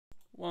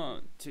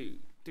2,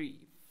 3,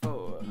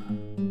 4.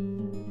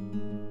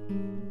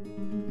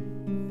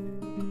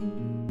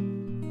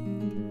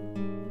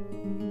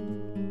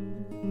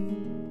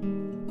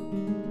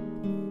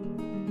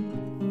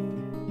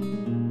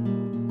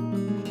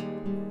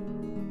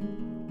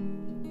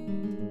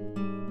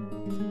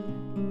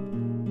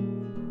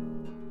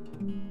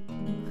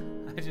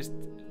 I just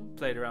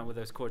played around with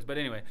those chords, but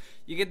anyway,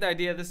 you get the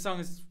idea. This song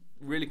is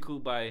really cool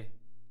by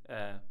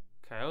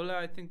Caiola,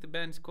 I think the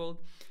band's called,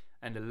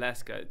 and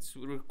Alaska. It's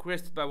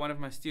requested by one of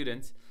my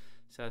students,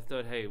 so I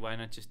thought, hey, why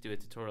not just do a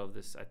tutorial of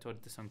this? I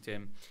taught the song to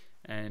him,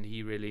 and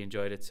he really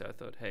enjoyed it, so I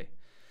thought, hey.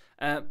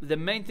 The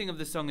main thing of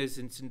the song is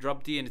it's in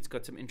drop D, and it's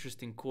got some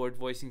interesting chord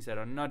voicings that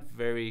are not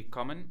very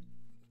common,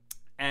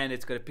 and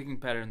it's got a picking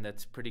pattern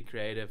that's pretty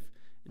creative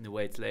in the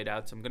way it's laid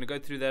out. So I'm going to go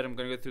through that. I'm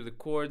going to go through the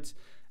chords,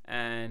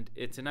 and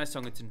it's a nice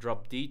song. It's in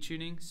drop D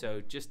tuning,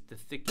 so just the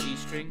thick G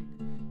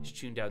string is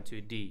tuned down to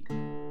a D.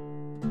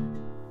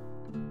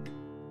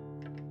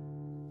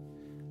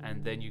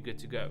 And then you're good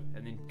to go.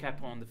 And then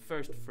cap on the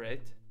first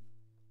fret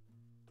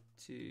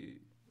to...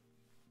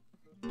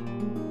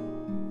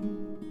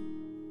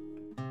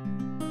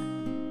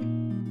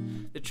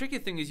 The tricky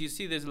thing is you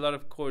see there's a lot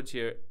of chords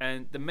here,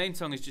 and the main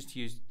song is just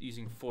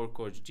using 4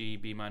 chords, G,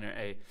 B minor,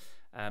 A.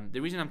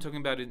 The reason I'm talking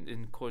about it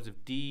in chords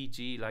of D,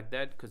 G like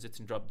that, because it's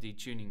in drop D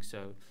tuning,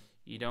 so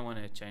you don't want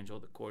to change all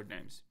the chord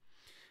names.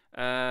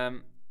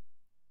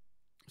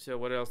 So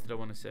what else did I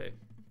want to say?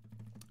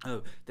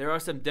 Oh, there are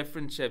some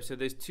different shapes. So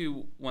there's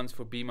 2 ones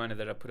for B minor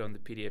that I put on the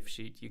PDF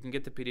sheet. You can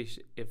get the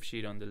PDF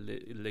sheet on the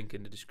link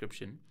in the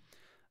description.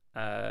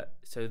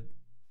 So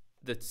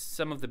that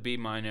some of the B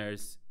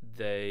minors,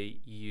 they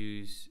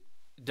use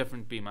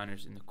different B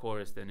minors in the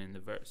chorus than in the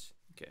verse.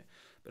 Okay,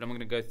 but I'm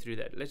going to go through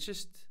that. Let's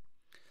just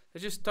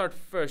start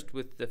first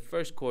with the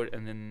first chord,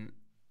 and then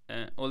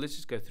or let's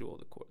just go through all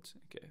the chords.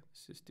 Okay,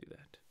 let's just do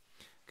that.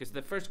 Because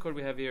the first chord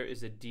we have here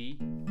is a D.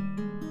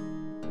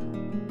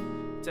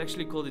 It's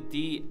actually called a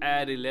D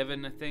add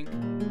 11, I think,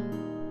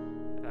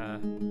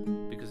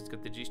 because it's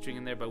got the G string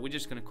in there, but we're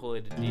just going to call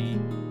it a D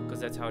because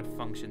that's how it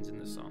functions in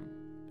the song,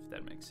 if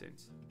that makes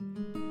sense.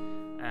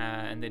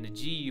 And then a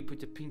G, you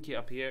put the pinky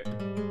up here.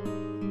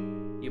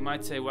 You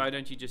might say, why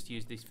don't you just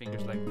use these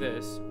fingers like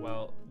this?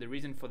 Well, the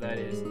reason for that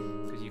is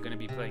because you're going to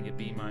be playing a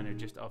B minor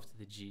just after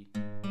the G.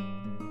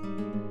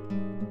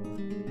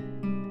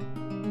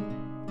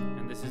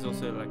 And this is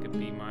also like a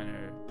B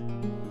minor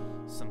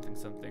something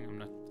something. I'm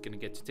not going to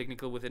get too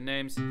technical with the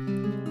names.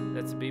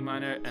 That's a B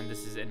minor, and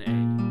this is an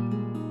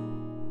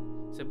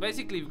A. So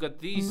basically you've got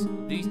these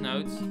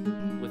notes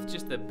with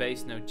just the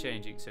bass note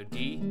changing. So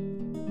D,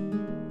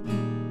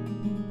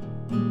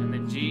 and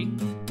then G,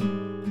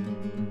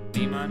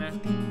 B minor,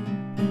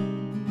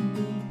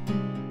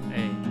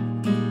 A.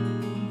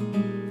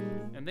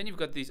 And then you've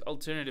got these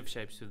alternative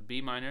shapes with B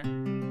minor,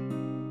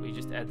 where you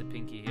just add the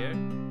pinky here,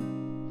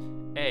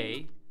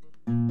 A.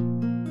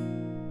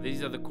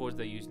 These are the chords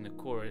they use in the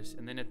chorus,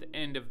 and then at the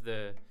end of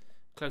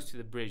close to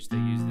the bridge, they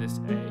use this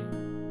A.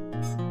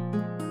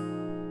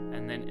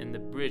 And then in the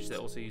bridge, they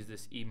also use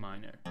this E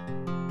minor,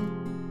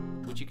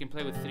 which you can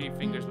play with 3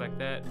 fingers like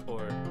that,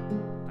 or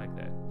like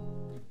that.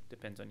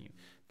 Depends on you.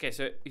 Okay,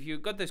 so if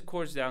you've got those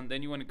chords down,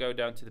 then you want to go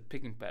down to the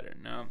picking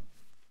pattern. Now,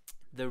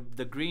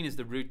 the green is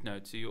the root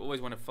note, so you always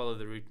want to follow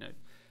the root note.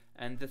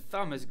 And the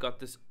thumb has got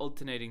this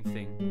alternating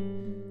thing.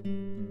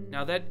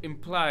 Now that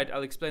implied,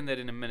 I'll explain that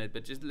in a minute,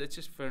 but let's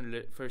just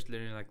first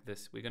learn it like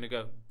this. We're gonna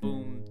go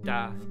boom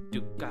da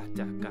do ka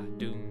ta ka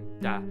doom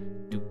da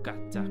do ka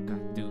ta ka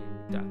doom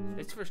da.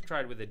 Let's first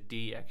try it with a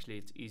D. Actually,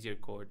 it's easier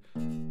chord.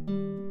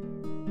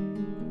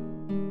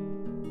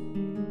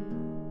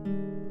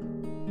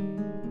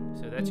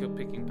 So that's your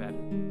picking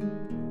pattern.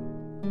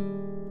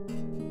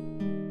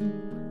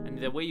 And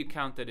the way you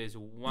count that is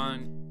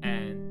 1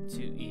 and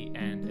 2 E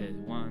and a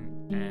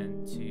 1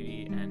 and 2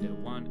 E and a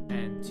 1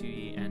 and 2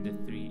 E and a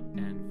 3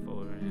 and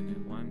 4 and a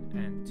 1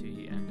 and 2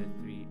 E and a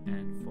 3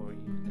 and 4 E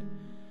and a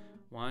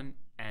 1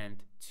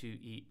 and 2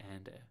 E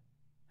and a.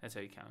 That's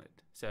how you count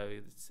it. So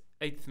it's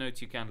 8th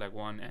notes you count like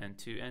 1 and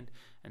 2 and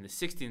the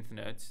 16th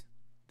notes,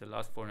 the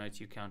last 4 notes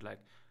you count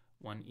like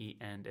 1 E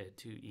and a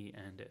 2 E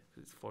and a.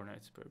 It's 4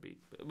 notes per beat.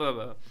 Blah,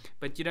 blah.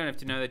 But you don't have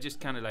to know that. Just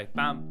kind of like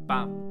bam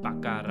bam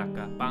baka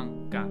raka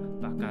banka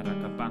baka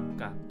raka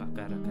banka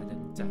baka raka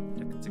danta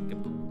raka tika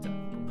boom da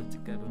boom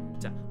tika boom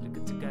da raka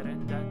tika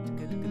randa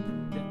tika raka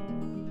danda.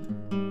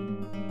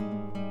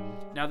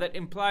 Now that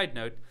implied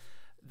note,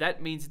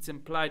 that means it's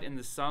implied in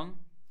the song,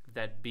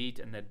 that beat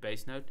and that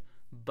bass note,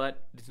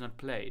 but it's not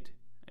played.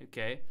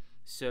 Okay,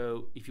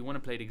 so if you want to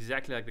play it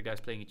exactly like the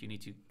guy's playing it, you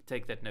need to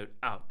take that note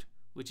out,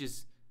 which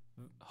is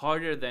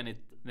harder than it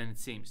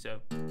seems. So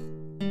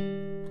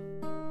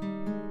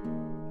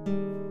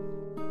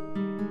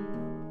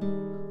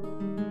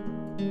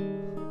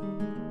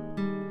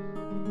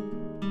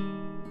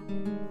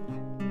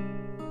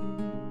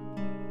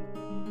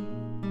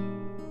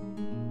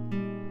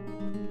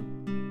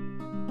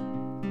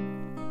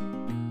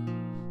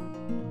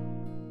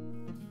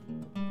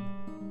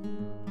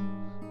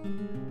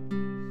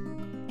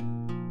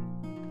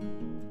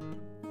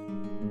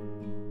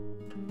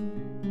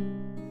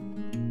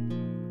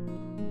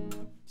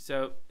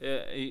So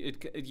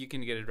you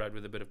can get it right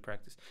with a bit of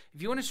practice.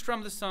 If you want to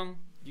strum the song,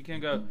 you can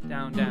go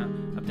down,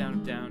 down, up, down,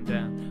 up, down,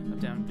 down, up,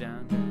 down, up,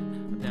 down,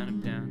 down, up, down,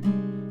 up,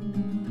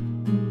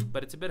 down.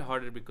 But it's a bit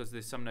harder because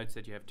there's some notes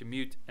that you have to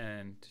mute,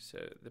 and so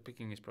the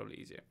picking is probably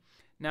easier.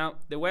 Now,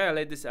 the way I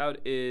laid this out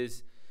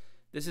is,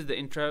 this is the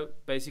intro.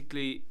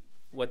 Basically,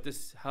 what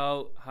this,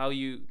 how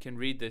you can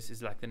read this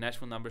is like the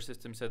Nashville number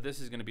system. So this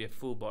is going to be a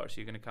full bar.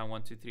 So you're going to count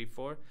 1, 2, 3,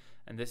 4,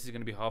 and this is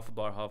going to be half a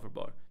bar, half a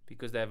bar.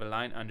 Because they have a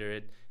line under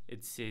it,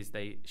 it says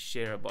they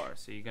share a bar.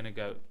 So you're going to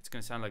go, it's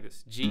going to sound like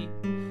this: G,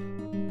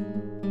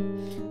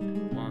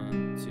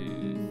 1,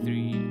 2,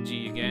 3,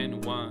 G again,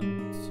 1,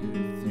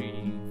 2,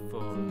 3,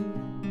 4,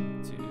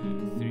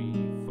 2,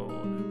 3,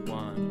 4,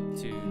 1,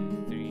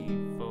 2,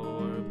 3,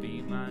 4,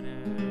 B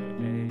minor, A,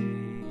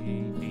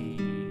 B.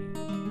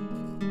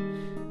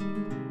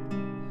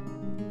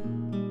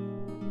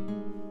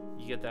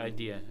 You get the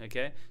idea,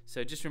 okay?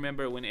 So just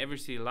remember, whenever you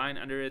see a line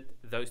under it,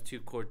 those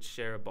two chords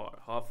share a bar,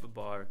 half a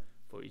bar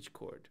for each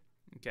chord.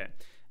 Okay,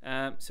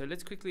 so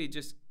let's quickly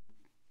just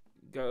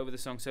go over the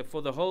song. So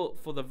for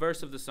the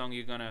verse of the song,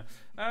 you're gonna,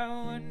 I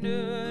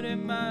wonder what it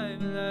might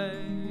be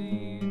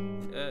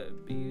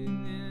like, be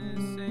in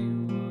the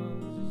same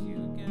walls as you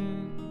again,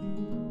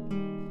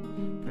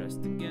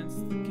 pressed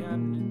against the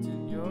cabinet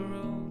in your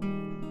room.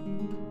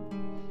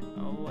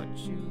 I'll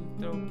watch you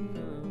throw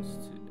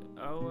pillows to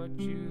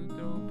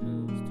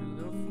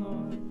the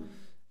floor.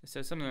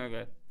 So something like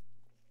that.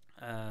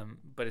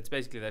 But it's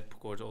basically that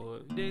chords all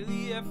over.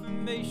 Daily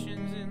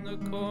affirmations in the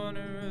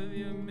corner of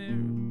your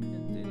mirror,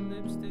 painted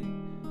lipstick.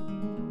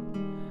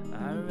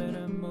 I read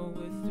them over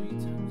 3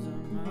 times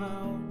on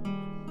my own.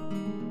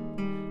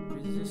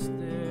 Resist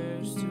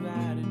theirs to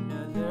add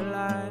another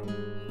line.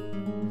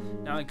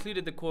 Now I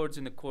included the chords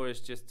in the chorus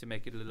just to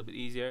make it a little bit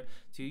easier.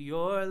 To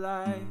your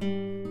life,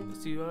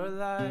 to your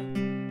life.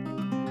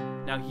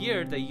 Now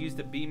here they use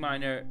the B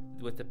minor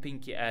with the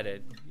pinky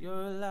added.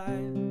 Your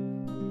life.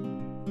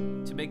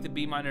 To make the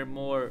B minor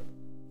more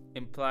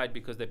implied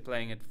because they're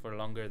playing it for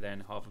longer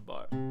than half a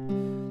bar.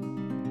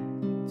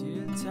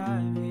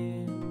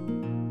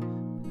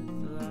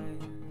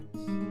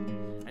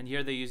 And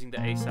here they're using the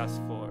A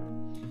sus4.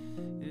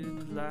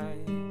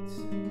 Lights,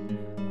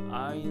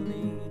 are you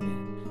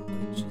leaving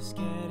or just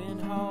getting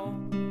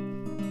home?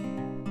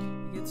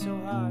 You get so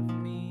hard for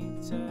me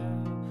to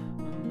tell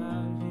when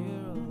I'm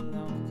here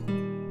alone.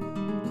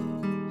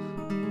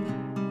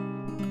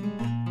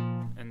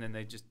 And then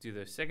they just do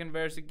the second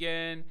verse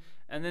again,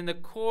 and then the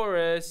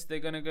chorus they're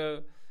gonna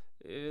go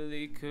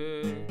really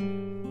could.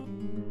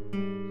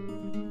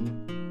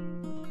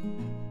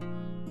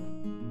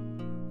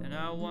 And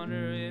I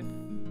wonder if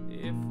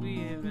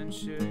we even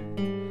should.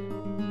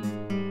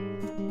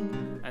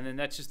 And then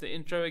that's just the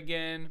intro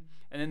again,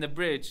 and then the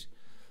bridge.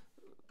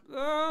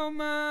 Oh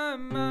my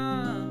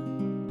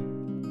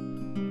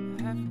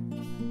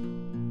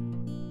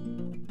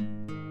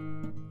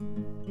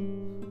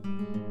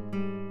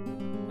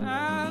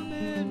I've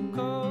been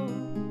cold.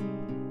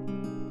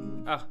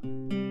 Ah.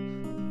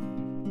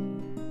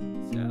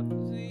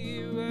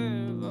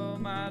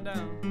 Of my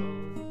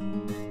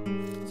downfalls.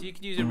 So you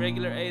can use a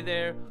regular A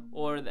there,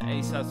 or the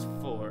A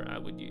sus4. I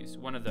would use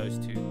one of those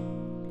two.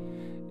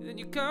 Then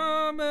you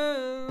come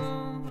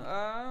along,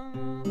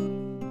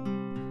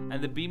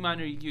 and the B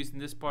minor you use in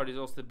this part is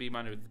also the B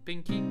minor with the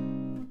pinky.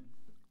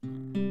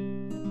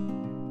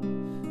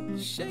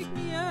 Shake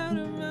me out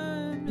of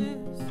my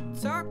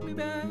mist, talk me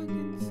back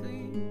and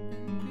sleep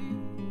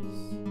in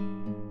peace.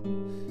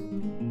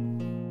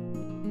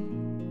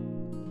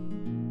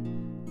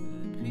 The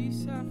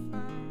peace I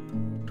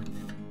find,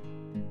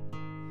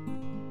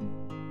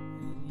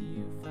 and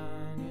you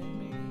find in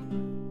me.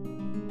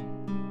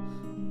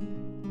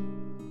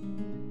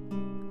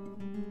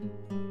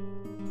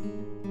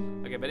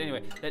 Okay, but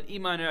anyway, that E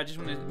minor, I just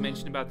want to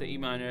mention about the E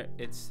minor,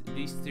 it's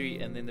these three,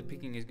 and then the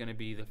picking is going to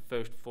be the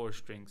first 4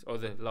 strings, or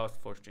the last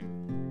 4 strings.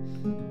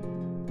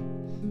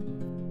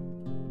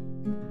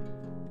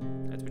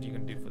 That's what you're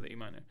going to do for the E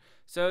minor.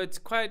 So it's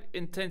quite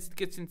intense, it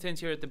gets intense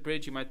here at the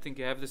bridge. You might think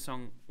you have the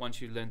song once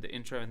you learn the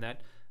intro and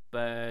that,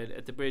 but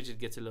at the bridge it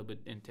gets a little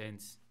bit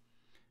intense.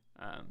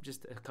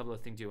 Just a couple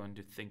of things you want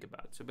to think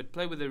about. So, but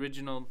play with the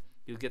original,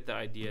 you'll get the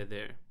idea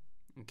there.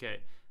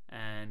 Okay.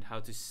 And how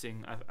to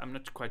sing. I'm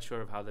not quite sure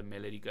of how the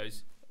melody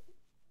goes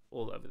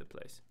all over the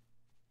place.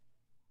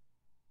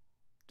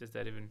 Does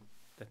that even,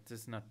 that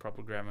is not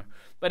proper grammar.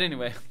 But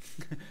anyway,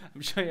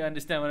 I'm sure you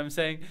understand what I'm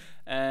saying,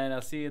 and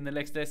I'll see you in the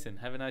next lesson.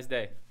 Have a nice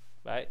day.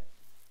 Bye.